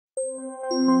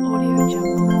Audio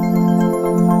Jungle.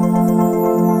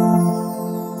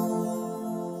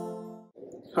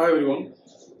 Hi everyone.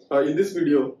 In this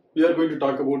video, we are going to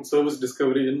talk about service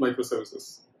discovery in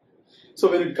microservices.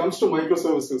 So when it comes to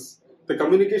microservices, the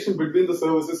communication between the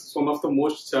services is one of the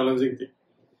most challenging things.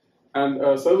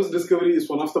 And service discovery is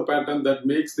one of the patterns that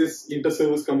makes this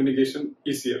inter-service communication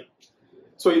easier.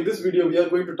 So in this video, we are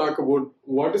going to talk about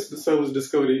what is the service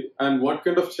discovery and what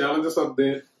kind of challenges are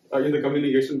there in the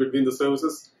communication between the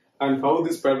services and how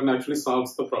this pattern actually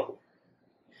solves the problem.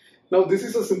 Now, this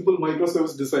is a simple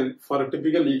microservice design for a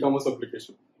typical e-commerce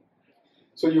application.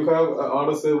 So you have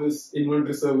order service,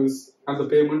 inventory service, and the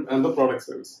payment and the product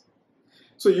service.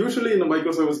 So usually in a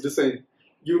microservice design,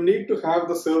 you need to have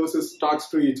the services talk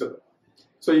to each other.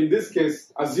 So in this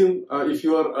case, assume if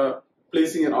you are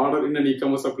placing an order in an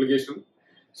e-commerce application,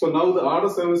 so now the order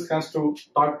service has to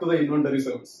talk to the inventory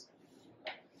service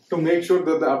to make sure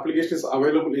that the application is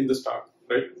available in the stock,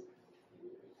 right?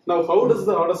 Now, how does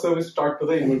the order service talk to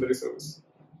the inventory service?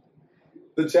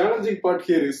 The challenging part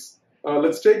here is,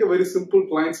 let's take a very simple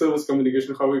client service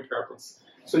communication, how it happens.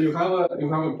 So you have a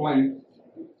client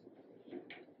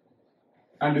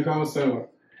and you have a server.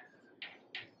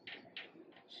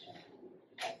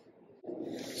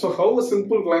 So how a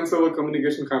simple client-server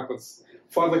communication happens?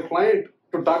 For the client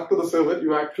to talk to the server,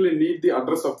 you actually need the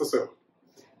address of the server.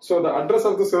 So the address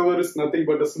of the server is nothing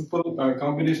but a simple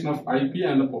combination of IP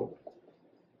and a port.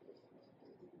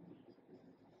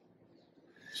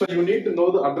 So you need to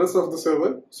know the address of the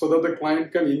server so that the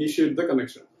client can initiate the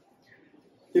connection.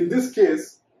 In this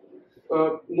case,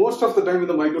 most of the time in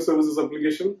the microservices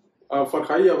application, for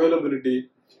high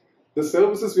availability, the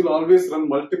services will always run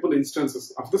multiple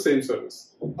instances of the same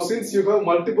service. Since you have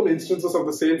multiple instances of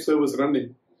the same service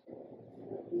running,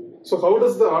 so how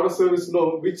does the order service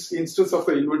know which instance of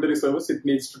the inventory service it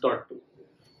needs to talk to?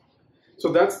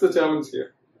 So that's the challenge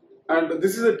here. And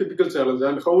this is a typical challenge.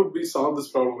 And how would we solve this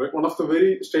problem, right? One of the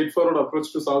very straightforward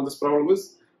approach to solve this problem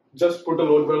is just put a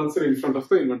load balancer in front of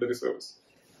the inventory service.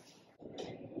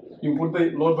 You put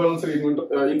the load balancer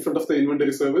in front of the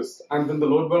inventory service, and then the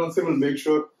load balancer will make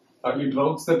sure it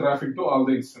routes the traffic to all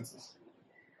the instances.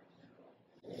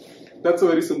 That's a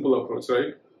very simple approach,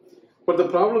 right? But the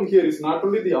problem here is not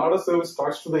only the order service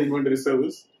talks to the inventory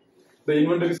service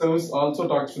also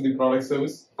talks to the product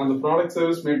service, and the product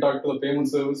service may talk to the payment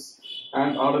service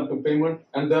and order to payment,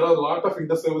 and there are a lot of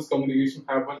inter-service communication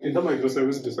happen in the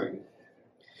microservice design.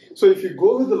 So if you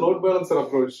go with the load balancer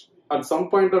approach, at some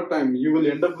point of time, you will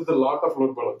end up with a lot of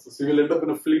load balancers. You will end up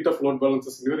in a fleet of load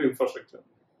balancers in your infrastructure.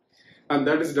 And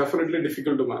that is definitely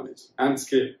difficult to manage and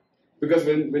scale. Because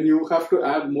when you have to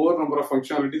add more number of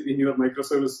functionalities in your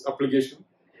microservice application,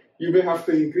 you may have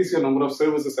to increase your number of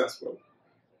services as well.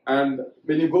 And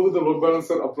when you go with the load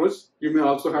balancer approach, you may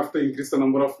also have to increase the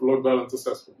number of load balancers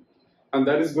as well. And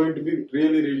that is going to be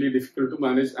really, really difficult to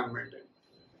manage and maintain.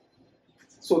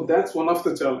 So that's one of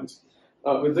the challenges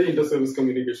with the inter-service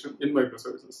communication in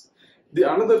microservices. The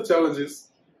another challenge is,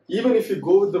 even if you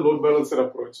go with the load balancer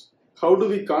approach, how do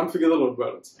we configure the load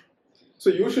balancer? So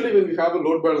usually when we have a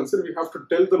load balancer, we have to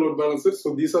tell the load balancer,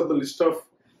 so these are the list of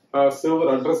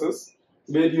server addresses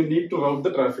where you need to route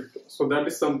the traffic to. So that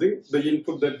is something, the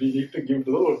input that we need to give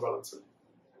to the load balancer.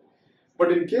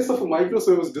 But in case of a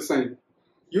microservice design,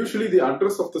 usually the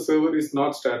address of the server is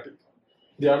not static.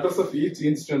 The address of each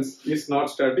instance is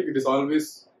not static, it is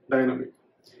always dynamic.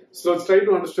 So let's try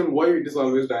to understand why it is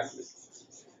always dynamic.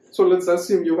 So let's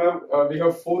assume we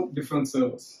have 4 different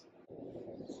servers.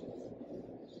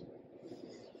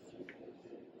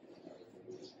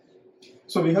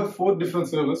 So we have 4 different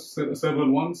servers, server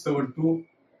 1, server 2,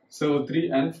 server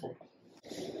 3, and 4.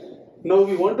 Now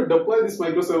we want to deploy this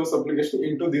microservice application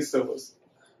into these servers.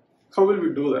 How will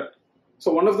we do that?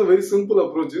 So one of the very simple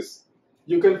approaches,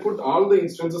 you can put all the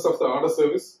instances of the order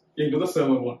service into the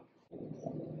server 1.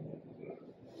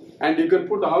 And you can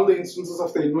put all the instances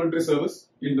of the inventory service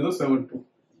into the server 2.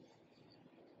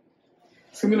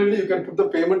 Similarly, you can put the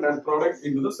payment and product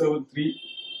into the server 3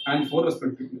 and 4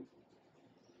 respectively.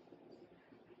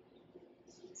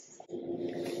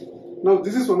 Now,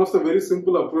 this is one of the very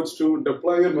simple approach to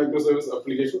deploy your microservice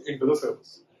application into the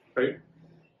service, right?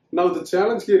 Now, the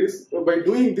challenge here is, by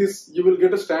doing this, you will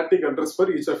get a static address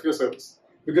for each of your service,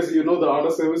 because you know the order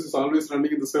service is always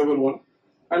running in the server 1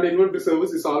 and inventory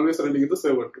service is always running in the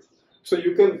server 2. So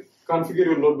you can configure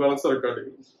your load balancer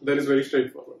accordingly. That is very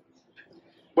straightforward.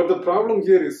 But the problem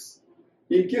here is,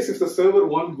 in case if the server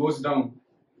 1 goes down,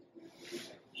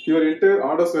 your entire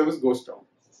order service goes down.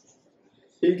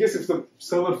 In case if the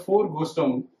server 4 goes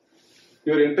down,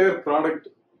 your entire product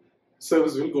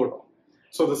service will go down.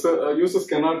 So the users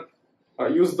cannot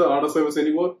use the order service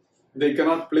anymore, they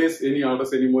cannot place any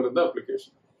orders anymore in the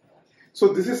application.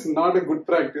 So this is not a good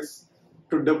practice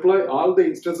to deploy all the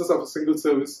instances of a single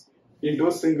service into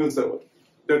a single server.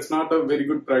 That's not a very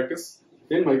good practice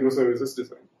in microservices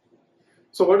design.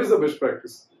 So what is the best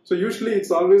practice? So usually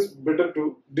it's always better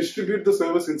to distribute the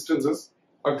service instances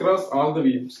across all the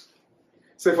VMs.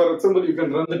 Say for example, you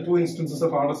can run the 2 instances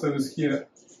of order service here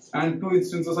and 2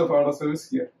 instances of order service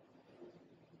here.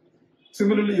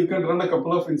 Similarly, you can run a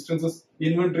couple of instances,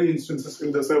 inventory instances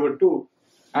in the server 2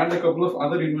 and a couple of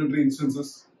other inventory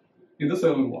instances in the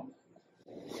server 1.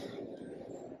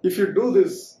 If you do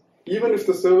this, even if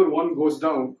the server 1 goes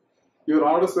down, your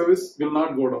order service will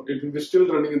not go down. It will be still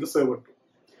running in the server 2.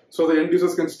 So the end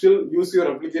users can still use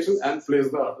your application and place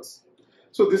the orders.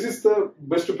 So this is the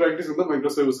best practice in the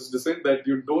microservices design, that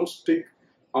you don't stick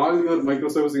all your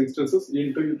microservice instances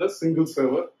into the single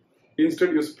server.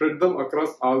 Instead, you spread them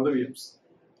across all the VMs.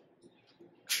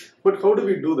 But how do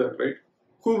we do that, right?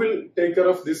 Who will take care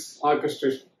of this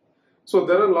orchestration? So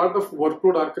there are a lot of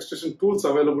workload orchestration tools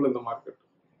available in the market,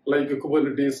 like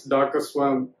Kubernetes, Docker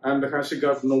Swarm, and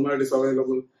HashiCorp Nomad is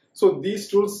available. So these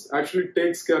tools actually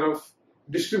takes care of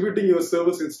distributing your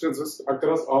service instances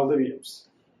across all the VMs.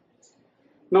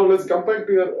 Now let's come back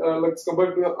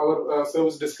to our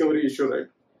service discovery issue, right?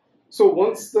 So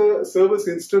once the service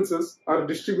instances are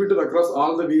distributed across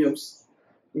all the VMs,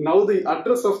 now the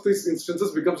address of these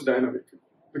instances becomes dynamic,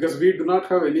 because we do not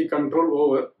have any control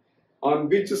over on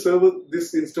which server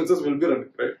these instances will be running,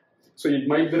 right? So it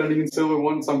might be running in server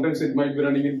 1, sometimes it might be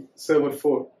running in server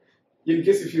 4. In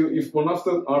case if one of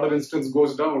the order instance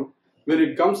goes down, when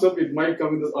it comes up, it might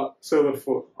come in the server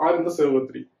 4 or in the server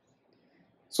 3.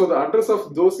 So the address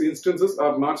of those instances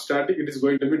are not static, it is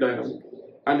going to be dynamic.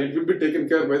 And it will be taken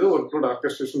care by the workload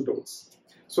orchestration tools.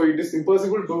 So it is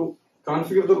impossible to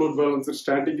configure the load balancer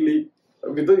statically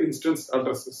with the instance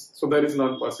addresses. So that is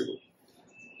not possible.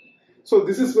 So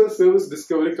this is where service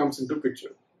discovery comes into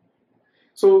picture.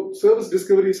 So service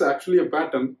discovery is actually a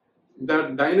pattern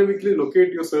that dynamically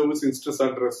locate your service instance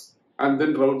address and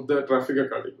then route the traffic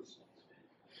accordingly.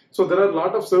 So there are a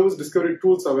lot of service discovery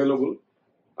tools available.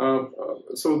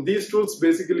 So these tools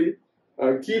basically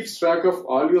keeps track of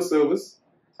all your service,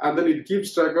 and then it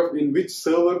keeps track of in which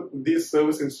server these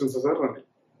service instances are running.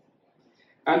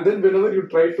 And then whenever you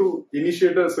try to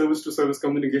initiate a service-to-service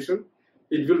communication,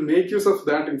 it will make use of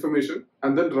that information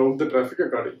and then route the traffic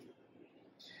accordingly.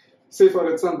 Say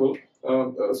for example,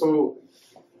 so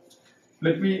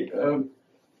let me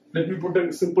put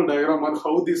a simple diagram on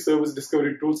how these service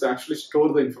discovery tools actually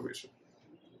store the information.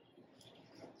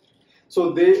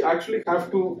 So they actually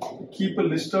have to keep a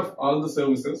list of all the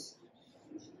services.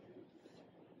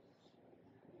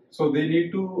 So they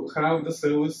need to have the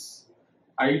service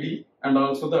ID and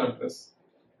also the address.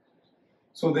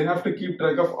 So they have to keep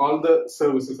track of all the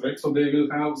services, right? So they will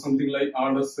have something like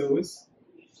order service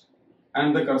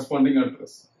and the corresponding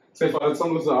address. Say for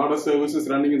example, if the order service is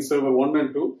running in server 1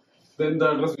 and 2, then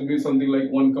the address will be something like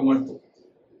 1,2.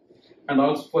 And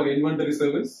also for inventory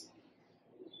service,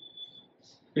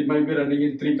 it might be running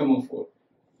in 3,4.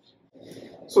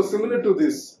 So similar to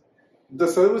this, the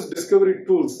service discovery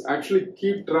tools actually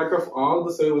keep track of all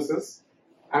the services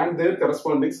and their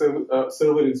corresponding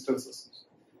server instances.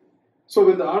 So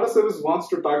when the order service wants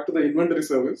to talk to the inventory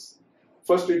service,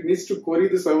 first it needs to query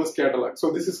the service catalog.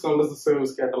 So this is called as the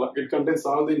service catalog. It contains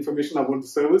all the information about the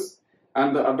service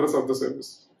and the address of the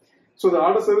service. So the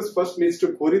order service first needs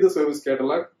to query the service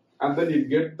catalog, and then it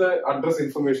get the address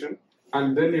information,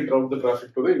 and then it route the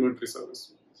traffic to the inventory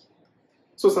service.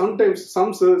 So sometimes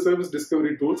some service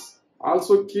discovery tools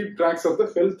also keep tracks of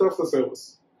the health of the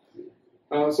service.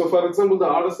 So for example, the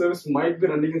order service might be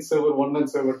running in server 1 and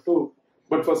server 2,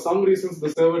 but for some reasons the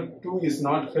server 2 is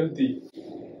not healthy.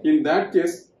 In that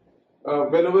case,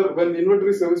 when the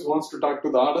inventory service wants to talk to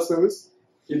the order service,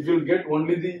 it will get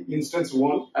only the instance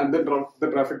 1 and then route the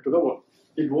traffic to the 1.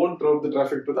 It won't route the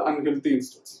traffic to the unhealthy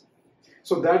instance.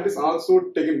 So that is also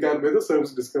taken care by the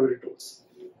service discovery tools.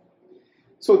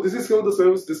 So this is how the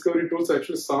service discovery tools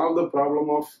actually solve the problem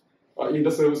of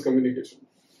inter-service communication.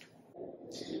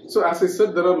 So as I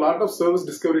said, there are a lot of service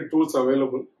discovery tools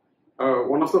available.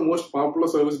 One of the most popular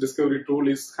service discovery tool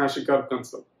is HashiCorp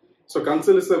Console. So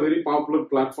Console is a very popular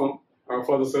platform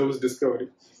for the service discovery.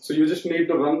 So you just need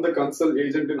to run the Console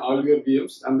agent in all your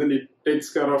VMs, and then it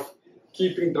takes care of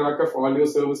keeping track of all your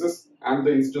services and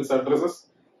the instance addresses,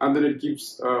 and then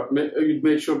it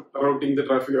makes sure routing the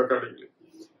traffic accordingly.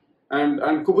 And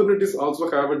Kubernetes also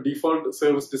have a default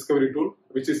service discovery tool,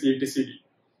 which is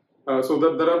etcd. So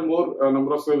that there are more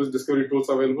number of service discovery tools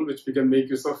available which we can make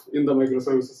use of in the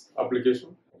microservices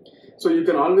application. So you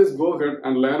can always go ahead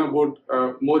and learn about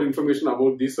more information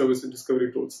about these service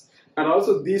discovery tools. And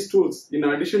also these tools, in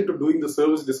addition to doing the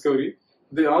service discovery,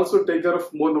 they also take care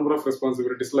of more number of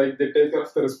responsibilities, like they take care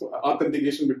of the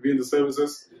authentication between the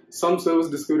services. Some service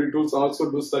discovery tools also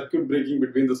do circuit breaking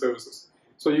between the services.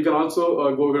 So you can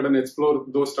also go ahead and explore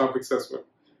those topics as well.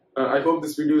 I hope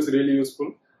this video is really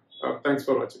useful. Thanks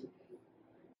for watching.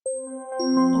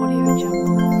 Audio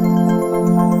Jungle.